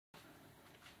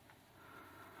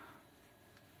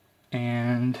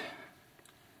and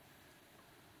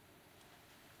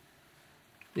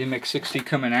the MX60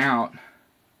 coming out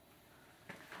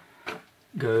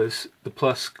goes, the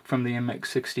plus from the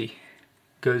MX60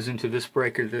 goes into this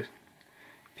breaker, the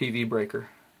PV breaker.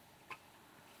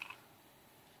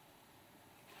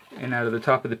 And out of the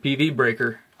top of the PV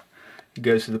breaker, it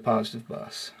goes to the positive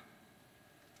bus.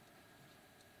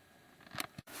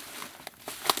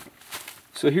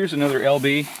 So here's another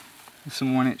LB,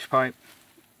 some 1-inch pipe,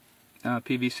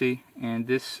 PVC, and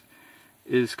this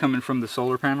is coming from the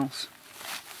solar panels,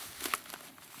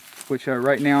 which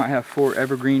right now I have 4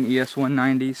 Evergreen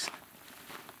ES190s,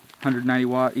 190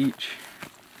 watt each,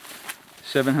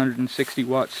 760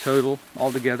 watts total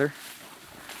altogether.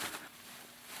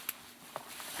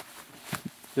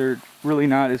 They're really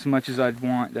not as much as I'd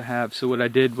want to have, so what I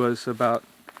did was about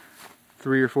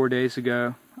 3 or 4 days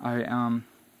ago, I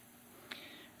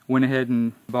went ahead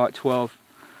and bought 12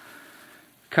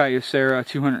 Kyocera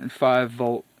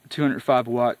 205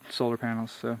 watt solar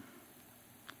panels. So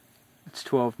it's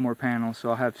 12 more panels, so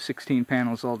I'll have 16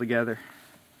 panels altogether.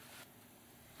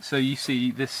 So you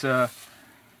see this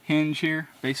hinge here,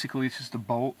 basically it's just a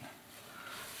bolt,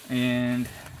 and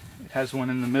it has one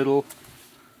in the middle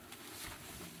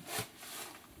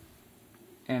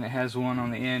and it has one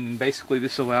on the end, and basically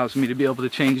this allows me to be able to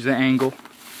change the angle.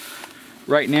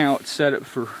 Right now it's set up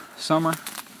for summer,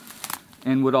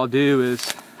 and what I'll do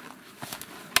is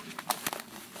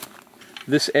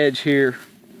this edge here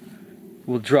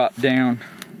will drop down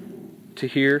to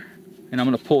here, and I'm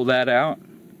going to pull that out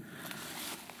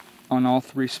on all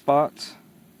 3 spots,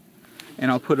 and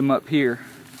I'll put them up here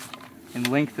and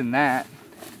lengthen that,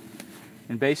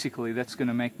 and basically that's going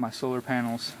to make my solar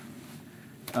panels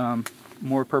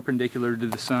more perpendicular to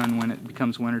the sun when it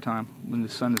becomes wintertime, when the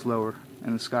sun is lower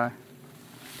in the sky.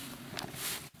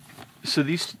 So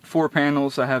these 4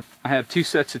 panels, I have 2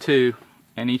 sets of 2,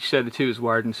 and each set of 2 is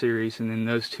wired in series, and then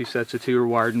those 2 sets of 2 are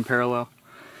wired in parallel.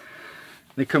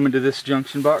 They come into this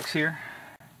junction box here,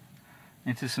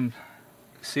 into some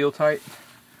seal tight.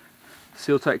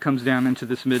 Seal tight comes down into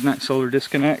this midnight solar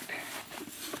disconnect,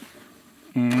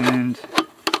 and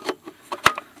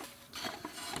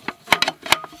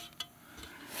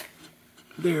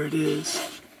there it is.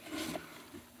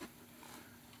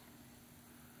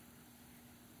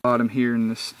 Bottom here in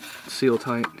this seal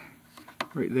tight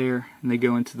right there, and they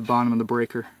go into the bottom of the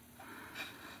breaker,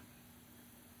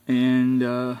 and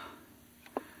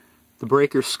the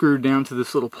breaker's screwed down to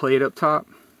this little plate up top,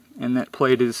 and that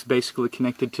plate is basically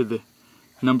connected to the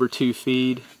number 2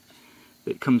 feed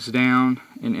that comes down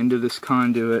and into this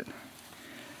conduit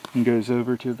and goes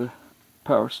over to the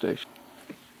power station.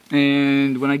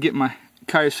 And when I get my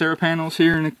Kyocera panels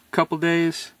here in a couple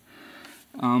days,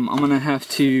 I'm gonna have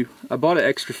to, I bought an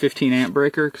extra 15 amp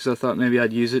breaker because I thought maybe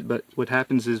I'd use it, but what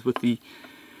happens is with the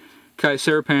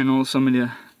Kyocera panels, I'm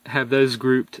gonna have those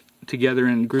grouped together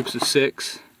in groups of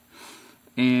 6,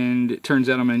 and it turns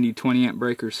out I'm gonna need 20 amp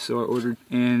breakers, so I ordered,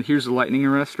 and here's a lightning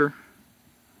arrestor,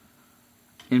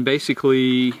 and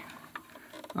basically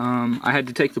I had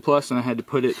to take the plus and I had to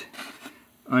put it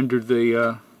under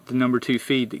the number 2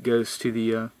 feed that goes to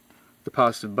the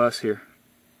positive bus here.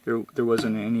 There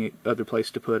wasn't any other place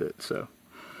to put it, so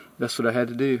that's what I had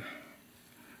to do.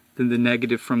 Then the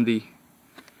negative from the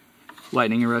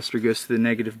lightning arrestor goes to the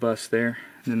negative bus there,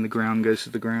 and then the ground goes to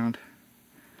the ground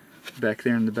back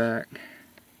there in the back,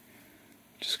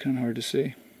 which is kind of hard to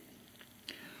see.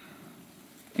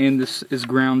 And this is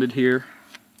grounded here,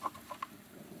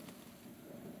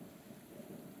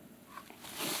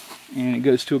 and it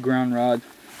goes to a ground rod,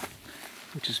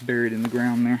 which is buried in the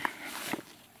ground there.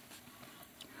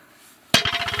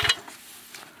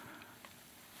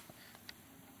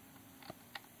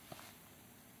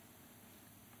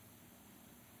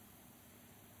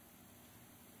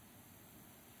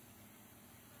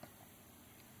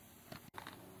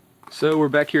 So we're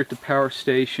back here at the power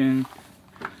station,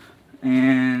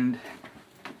 and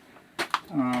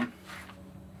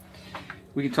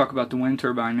we can talk about the wind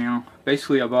turbine now.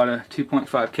 Basically I bought a 2.5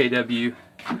 kW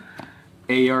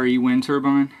ARE wind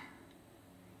turbine,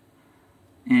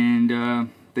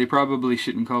 and they probably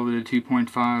shouldn't call it a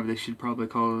 2.5, they should probably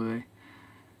call it a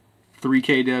 3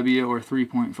 kW or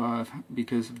 3.5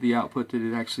 because of the output that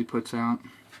it actually puts out.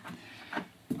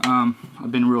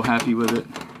 I've been real happy with it.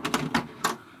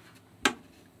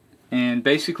 And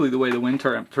basically the way the wind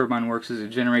turbine works is it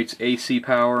generates AC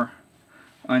power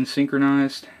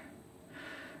unsynchronized,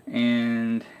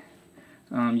 and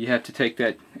you have to take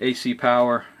that AC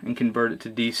power and convert it to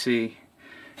DC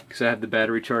because I have the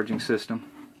battery charging system.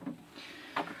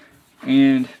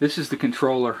 And this is the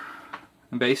controller,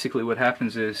 and basically what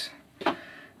happens is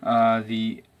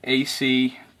the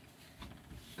AC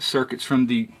circuits from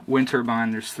the wind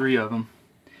turbine. There's 3 of them.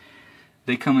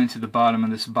 They come into the bottom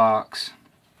of this box,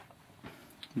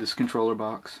 this controller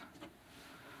box.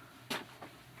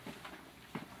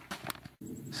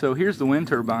 So here's the wind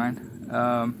turbine,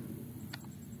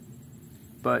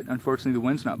 but unfortunately the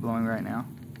wind's not blowing right now,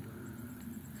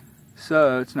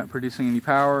 so it's not producing any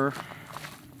power.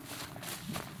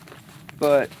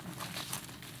 But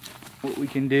what we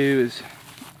can do is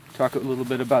talk a little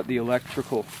bit about the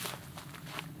electrical.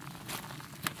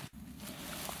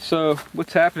 So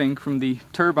what's happening from the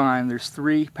turbine, there's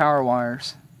 3 power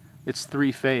wires. It's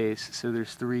 3-phase, so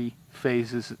there's 3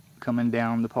 phases coming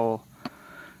down the pole.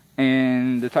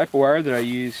 And the type of wire that I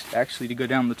use actually to go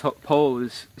down the pole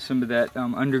is some of that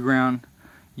underground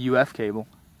UF cable,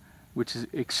 which is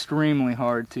extremely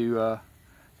hard to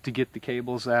get the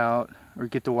cables out or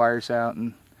get the wires out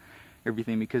and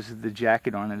everything, because the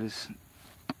jacket on it is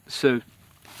so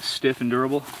stiff and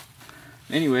durable.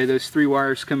 Anyway, those 3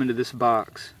 wires come into this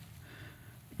box,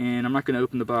 and I'm not going to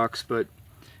open the box, but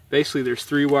basically there's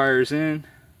 3 wires in,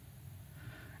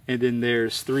 and then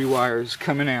there's 3 wires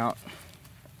coming out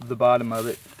the bottom of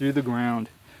it through the ground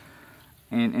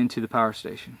and into the power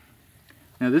station.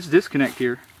 Now this disconnect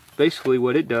here, basically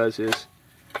what it does is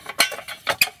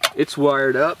it's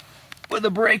wired up with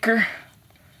a breaker,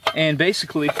 and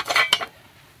basically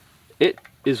it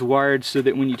is wired so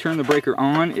that when you turn the breaker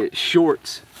on, it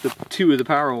shorts the 2 of the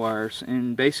power wires,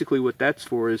 and basically what that's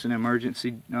for is an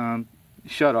emergency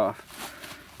shut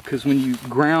off, because when you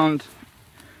ground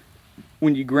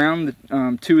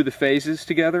the 2 of the phases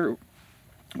together,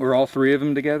 or all 3 of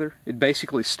them together, it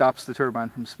basically stops the turbine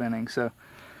from spinning. So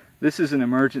this is an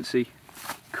emergency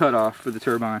cutoff for the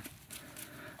turbine.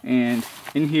 And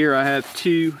in here I have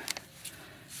 2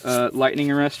 lightning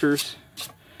arresters,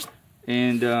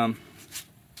 and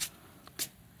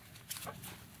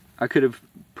I could have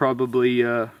probably,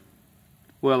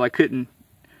 well, I couldn't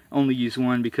only use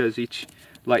 1 because each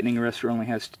lightning arrestor only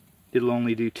has, it'll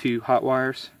only do 2 hot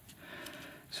wires.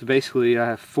 So basically I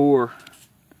have 4.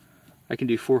 I can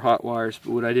do 4 hot wires,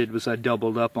 but what I did was I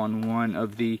doubled up on 1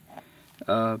 of the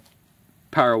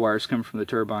power wires coming from the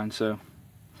turbine. So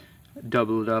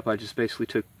double it up. I just basically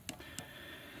took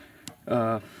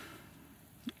a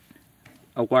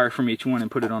wire from each one and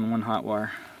put it on 1 hot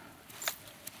wire,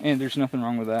 and there's nothing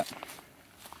wrong with that.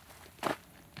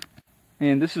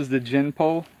 And this is the gen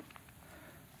pole,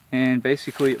 and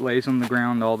basically it lays on the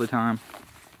ground all the time,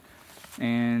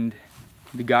 and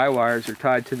the guy wires are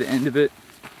tied to the end of it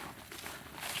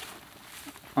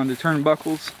on the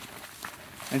turnbuckles,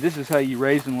 and this is how you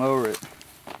raise and lower it.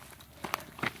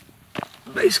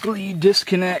 Basically you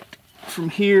disconnect from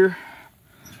here,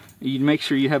 you make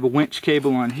sure you have a winch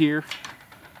cable on here,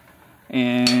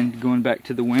 and going back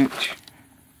to the winch,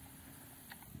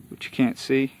 which you can't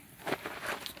see,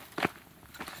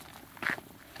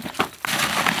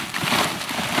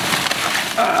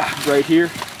 right here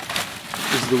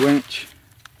is the winch.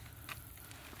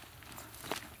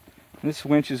 This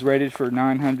winch is rated for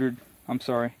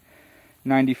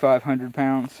 9,500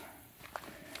 pounds.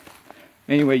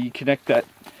 Anyway, you connect that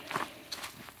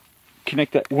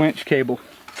winch cable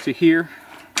to here,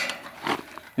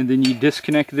 and then you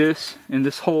disconnect this, and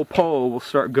this whole pole will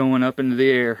start going up into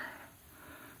the air,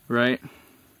 right?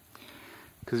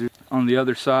 Because on the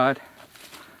other side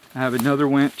I have another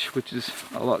winch which is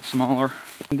a lot smaller.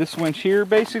 And this winch here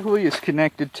basically is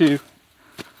connected to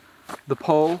the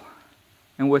pole,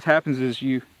 and what happens is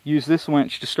you use this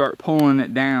winch to start pulling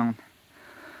it down,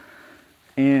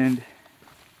 and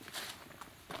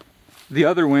the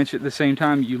other winch at the same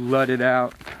time you let it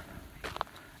out,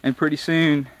 and pretty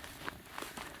soon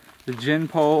the gen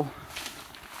pole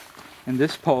and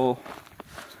this pole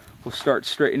will start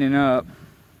straightening up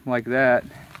like that,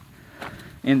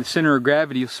 and the center of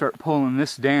gravity will start pulling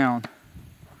this down,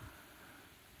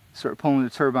 start pulling the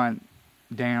turbine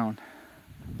down,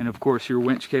 and of course your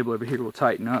winch cable over here will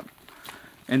tighten up,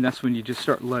 and that's when you just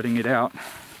start letting it out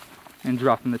and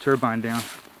dropping the turbine down.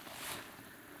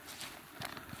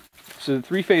 So the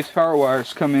 3-phase power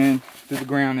wires come in through the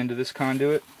ground into this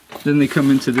conduit, then they come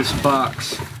into this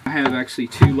box. I have actually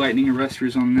 2 lightning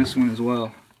arresters on this one as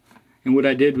well, and what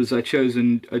I did was I chose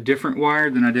a different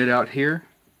wire than I did out here.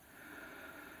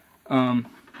 I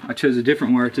chose a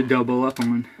different wire to double up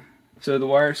on. So the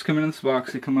wires come in this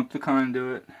box, they come up the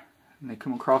conduit, and they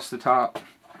come across the top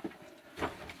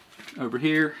over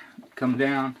here, come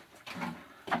down,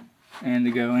 and they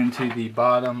go into the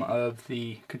bottom of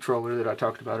the controller that I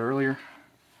talked about earlier.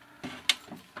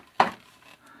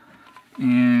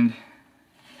 And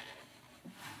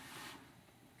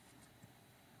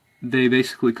they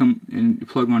basically come and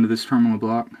plug onto this terminal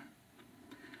block.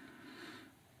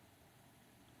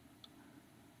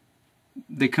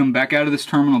 They come back out of this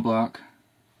terminal block,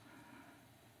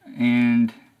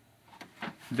 and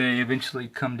they eventually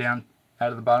come down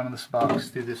out of the bottom of this box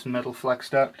through this metal flex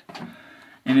duct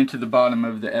and into the bottom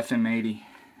of the FM80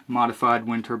 modified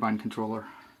wind turbine controller.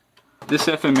 This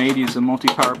FM80 is a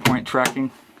multi-power point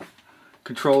tracking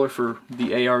controller for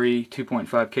the ARE 2.5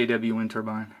 kW wind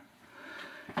turbine.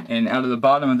 And out of the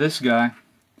bottom of this guy,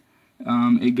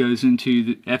 it goes into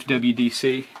the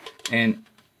FWDC, and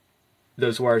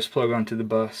those wires plug onto the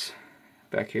bus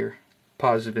back here,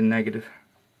 positive and negative.